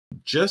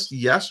just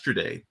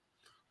yesterday,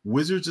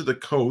 Wizards of the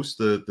Coast,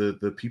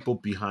 the people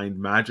behind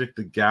Magic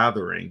the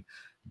Gathering,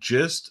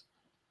 just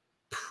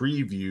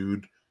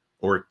previewed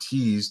or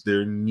teased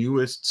their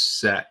newest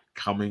set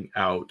coming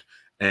out,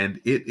 and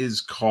it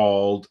is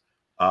called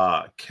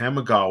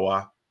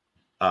Kamigawa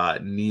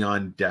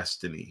Neon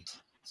Destiny.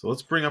 So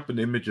let's bring up an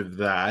image of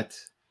that.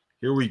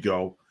 Here we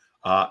go.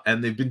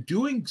 And they've been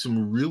doing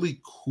some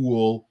really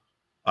cool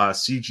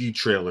CG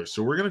trailers.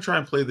 So we're going to try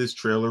and play this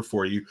trailer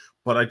for you,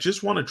 but I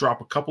just want to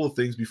drop a couple of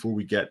things before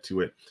we get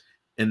to it.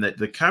 And that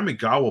the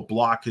Kamigawa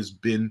block has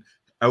been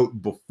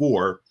out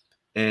before,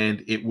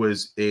 and it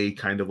was a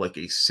kind of like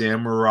a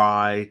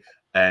samurai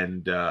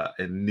and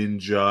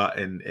ninja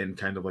and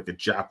kind of like a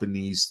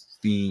Japanese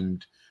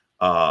themed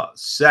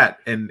set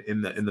and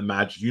in the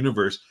Magic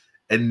universe.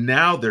 And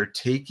now they're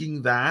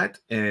taking that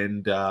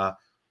and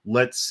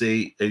let's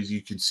say, as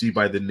you can see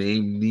by the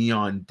name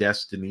Neon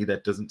Destiny,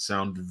 that doesn't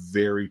sound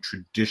very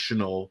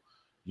traditional,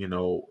 you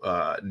know,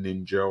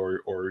 ninja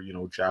or you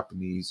know,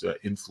 Japanese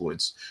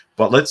influence.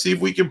 But let's see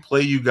if we can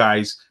play you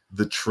guys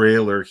the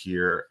trailer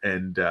here,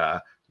 and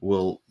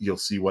you'll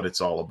see what it's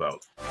all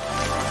about.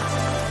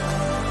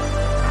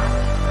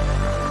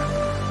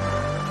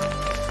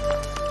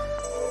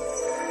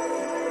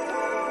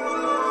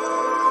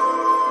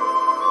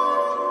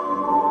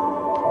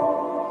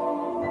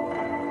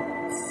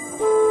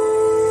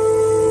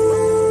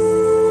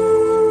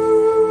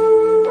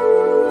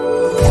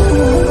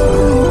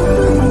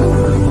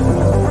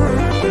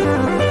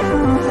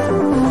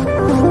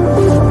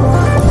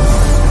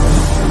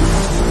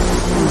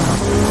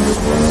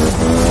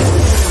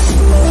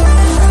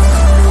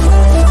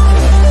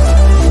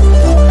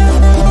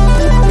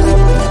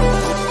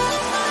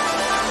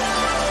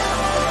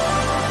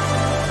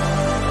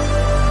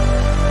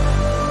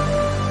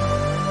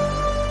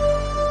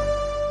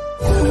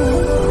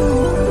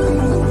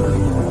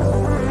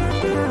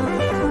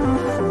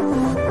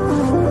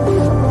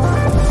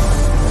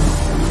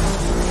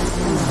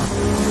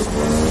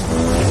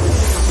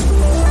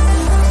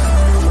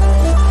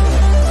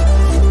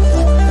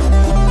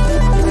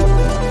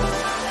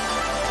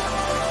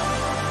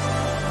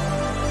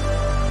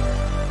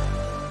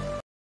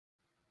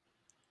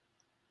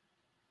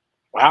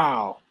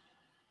 Wow,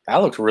 that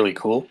looks really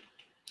cool.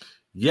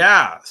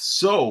 Yeah,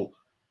 so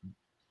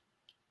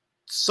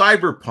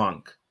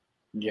cyberpunk.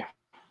 Yeah.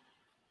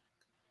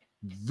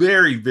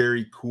 Very,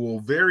 very cool,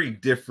 very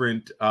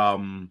different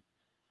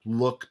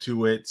look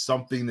to it,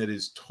 something that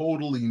is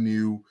totally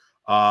new.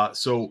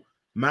 So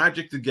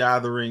Magic the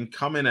Gathering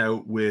coming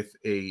out with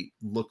a,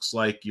 looks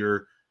like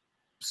your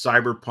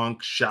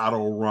cyberpunk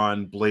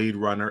Shadowrun, Blade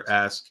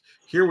Runner-esque.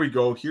 Here we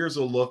go. Here's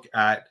a look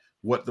at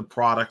what the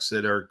products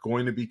that are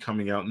going to be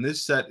coming out. And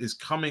this set is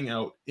coming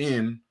out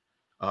in,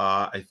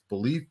 I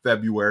believe,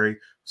 February.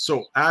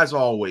 So as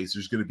always,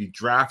 there's going to be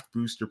draft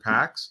booster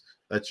packs.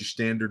 That's your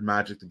standard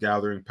Magic the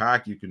Gathering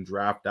pack. You can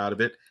draft out of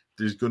it.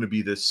 There's going to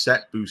be the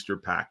set booster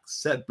pack.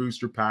 Set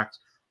booster packs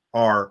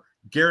are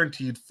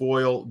guaranteed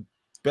foil,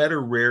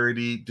 better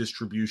rarity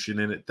distribution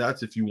in it.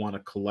 That's if you want to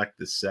collect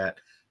the set.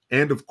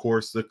 And of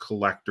course, the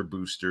collector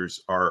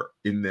boosters are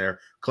in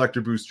there.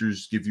 Collector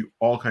boosters give you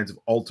all kinds of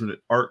alternate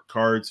art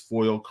cards,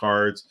 foil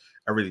cards,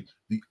 everything.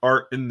 The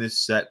art in this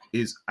set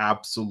is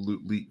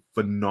absolutely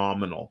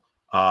phenomenal.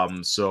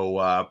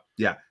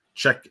 Yeah,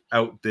 check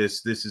out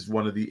this. This is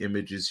one of the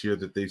images here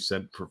that they've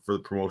sent for the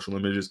promotional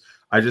images.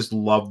 I just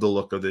love the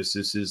look of this.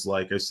 This is,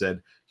 like I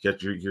said, you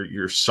got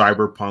your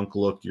cyberpunk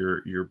look,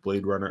 your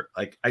Blade Runner.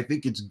 Like, I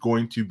think it's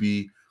going to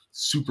be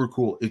super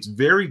cool. It's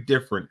very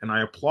different, and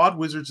I applaud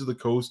Wizards of the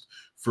Coast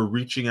for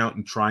reaching out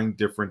and trying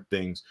different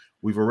things.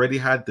 We've already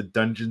had the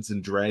Dungeons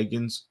and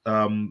Dragons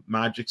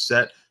Magic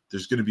set.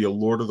 There's going to be a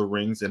Lord of the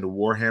Rings and a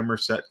Warhammer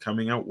set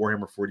coming out,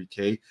 Warhammer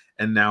 40K,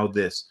 and now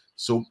this.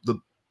 So the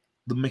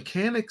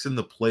mechanics and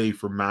the play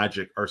for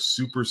Magic are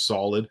super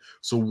solid.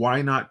 So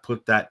why not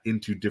put that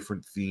into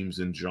different themes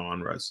and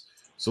genres?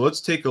 So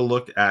let's take a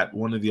look at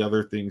one of the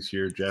other things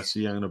here,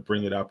 Jesse. I'm going to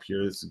bring it up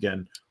here. This is,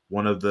 again,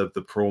 one of the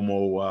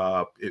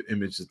promo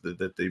images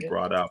that they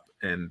brought up.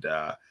 And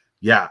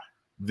yeah,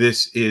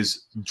 this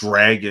is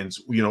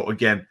dragons. You know,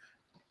 again,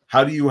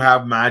 how do you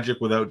have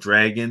Magic without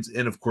dragons?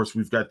 And of course,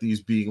 we've got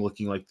these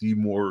looking like the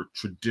more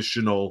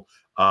traditional,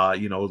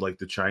 you know, like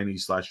the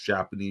Chinese /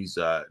 Japanese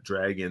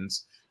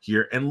dragons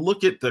here. And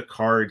look at the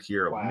card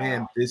here. Wow.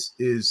 Man, this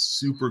is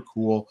super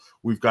cool.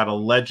 We've got a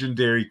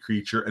legendary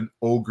creature, an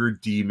ogre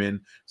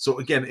demon. So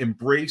again,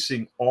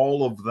 embracing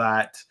all of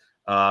that,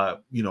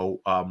 you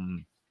know,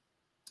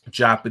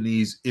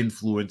 Japanese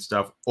influence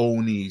stuff,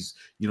 Onis,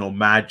 you know,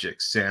 magic,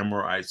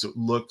 samurai. So it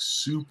looks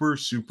super,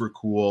 super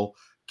cool.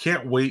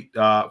 Can't wait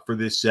for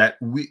this set.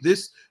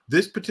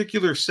 This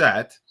particular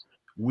set,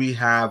 we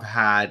have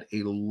had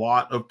a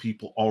lot of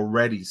people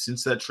already,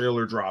 since that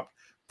trailer dropped,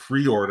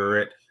 pre-order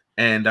it.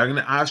 And I'm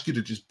going to ask you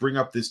to just bring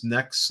up this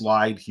next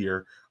slide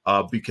here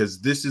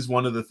because this is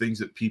one of the things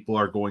that people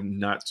are going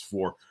nuts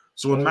for.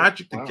 So in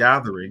Magic the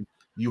Gathering,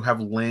 you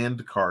have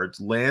land cards.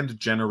 Land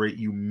generate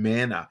you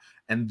mana,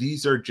 and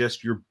these are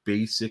just your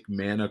basic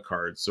mana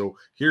cards. So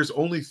here's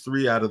only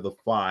 3 out of the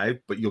 5,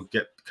 but you'll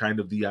get kind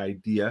of the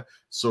idea.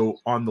 So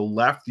on the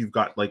left, you've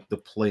got like the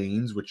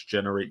plains, which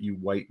generate you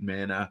white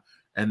mana,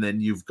 and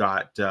then you've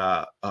got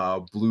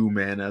blue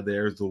mana,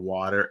 there's the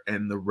water,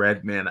 and the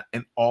red mana,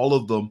 and all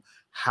of them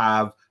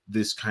have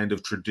this kind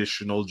of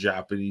traditional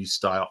Japanese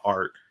style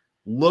art.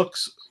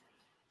 Looks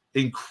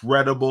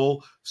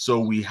incredible, so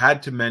we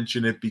had to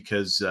mention it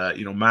because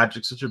you know,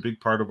 Magic's such a big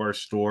part of our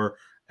store,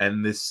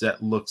 and this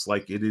set looks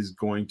like it is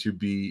going to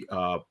be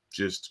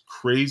just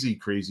crazy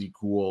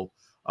cool.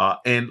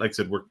 And like I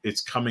said,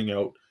 it's coming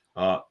out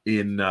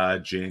in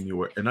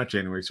January, not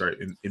January, sorry,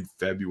 in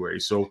February.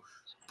 So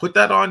put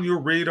that on your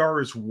radar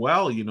as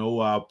well. You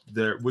know,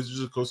 the Wizards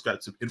of the Coast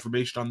got some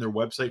information on their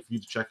website for you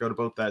to check out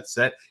about that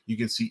set. You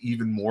can see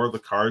even more of the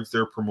cards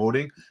they're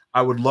promoting.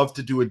 I would love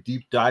to do a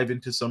deep dive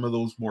into some of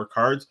those more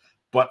cards,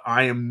 but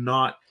I am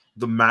not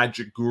the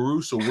Magic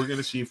guru, so we're going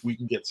to see if we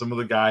can get some of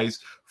the guys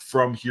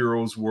from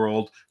Heroes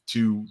World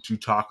to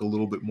talk a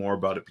little bit more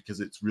about it,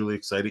 because it's really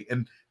exciting.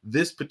 And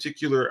this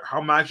particular,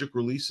 how Magic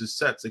releases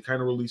sets, they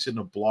kind of release it in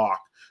a block.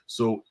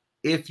 So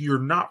if you're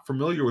not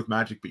familiar with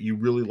Magic, but you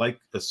really like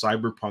a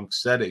cyberpunk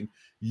setting,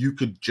 you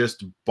could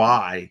just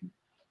buy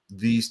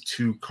these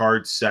 2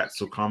 card sets.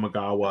 So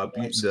Kamigawa,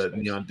 the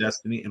Neon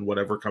Destiny, and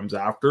whatever comes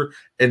after,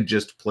 and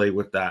just play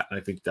with that. And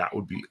I think that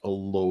would be a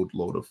load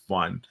of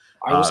fun.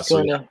 I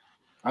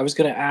was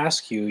gonna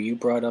ask you. You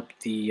brought up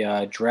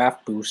the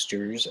draft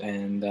boosters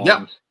and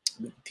the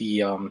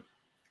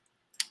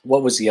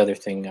what was the other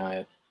thing?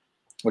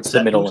 What's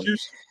the middle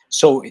boosters? One?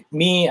 So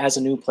me as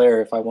a new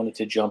player, if I wanted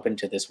to jump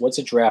into this, what's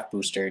a draft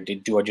booster?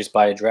 Do I just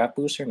buy a draft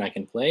booster and I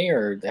can play,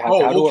 or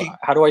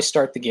how do I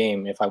start the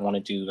game if I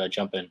wanted to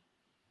jump in?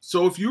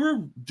 So if you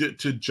were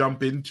to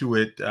jump into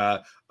it,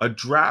 a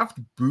draft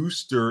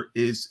booster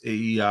is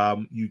a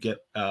you get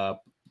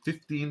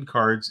 15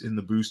 cards in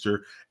the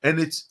booster, and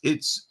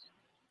it's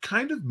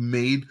kind of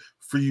made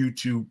for you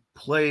to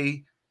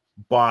play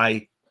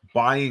by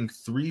buying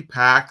 3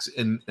 packs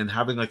and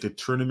having like a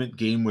tournament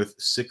game with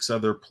 6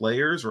 other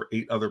players or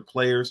 8 other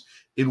players,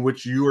 in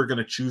which you are going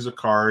to choose a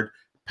card,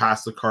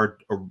 pass the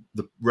card or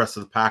the rest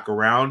of the pack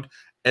around,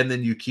 and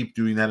then you keep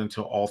doing that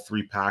until all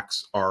 3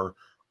 packs are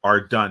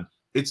done.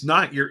 It's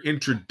not your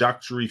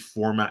introductory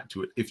format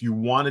to it. If you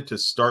wanted to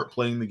start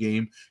playing the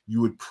game, you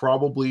would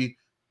probably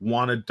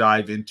want to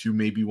dive into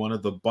maybe one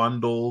of the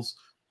bundles,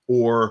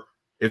 or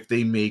if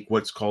they make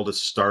what's called a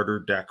starter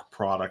deck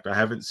product. I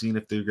haven't seen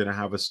if they're going to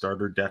have a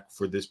starter deck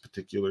for this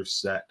particular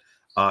set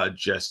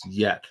just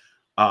yet.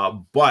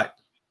 But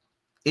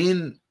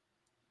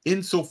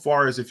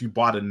insofar as if you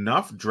bought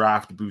enough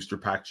draft booster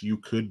packs, you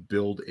could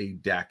build a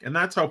deck. And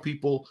that's how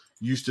people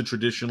used to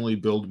traditionally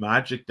build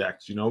Magic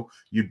decks. You know,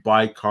 you'd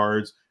buy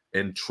cards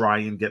and try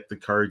and get the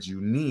cards you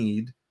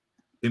need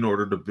in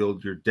order to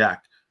build your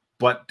deck.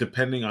 But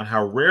depending on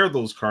how rare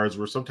those cards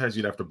were, sometimes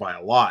you'd have to buy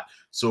a lot.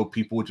 So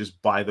people would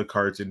just buy the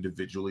cards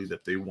individually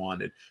that they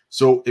wanted.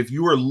 So if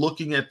you were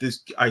looking at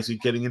this, I say,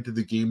 getting into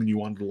the game and you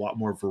wanted a lot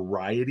more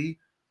variety,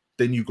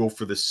 then you go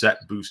for the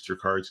set booster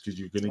cards, because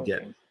you're going to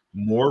get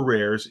more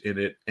rares in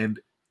it and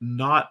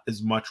not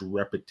as much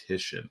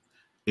repetition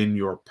in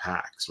your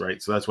packs,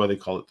 right? So that's why they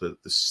call it the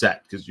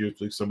set, because you're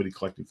like somebody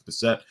collecting for the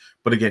set.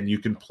 But again, you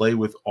can play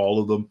with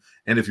all of them.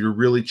 And if you're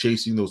really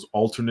chasing those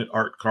alternate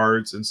art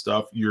cards and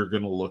stuff, you're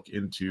going to look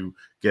into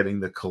getting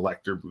the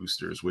collector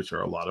boosters, which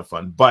are a lot of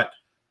fun. But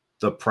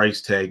the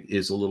price tag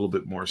is a little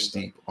bit more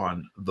steep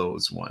on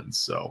those ones.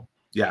 So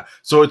yeah,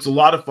 so it's a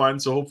lot of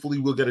fun. So hopefully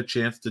we'll get a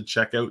chance to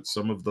check out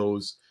some of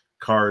those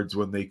cards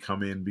when they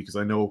come in, because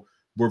I know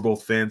we're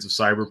both fans of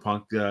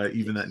Cyberpunk,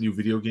 even that new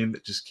video game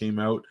that just came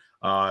out.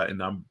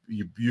 And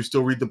you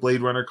still read the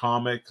Blade Runner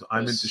comics.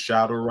 I'm into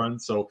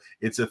Shadowrun, so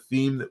it's a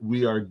theme that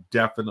we are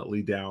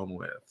definitely down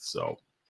with. So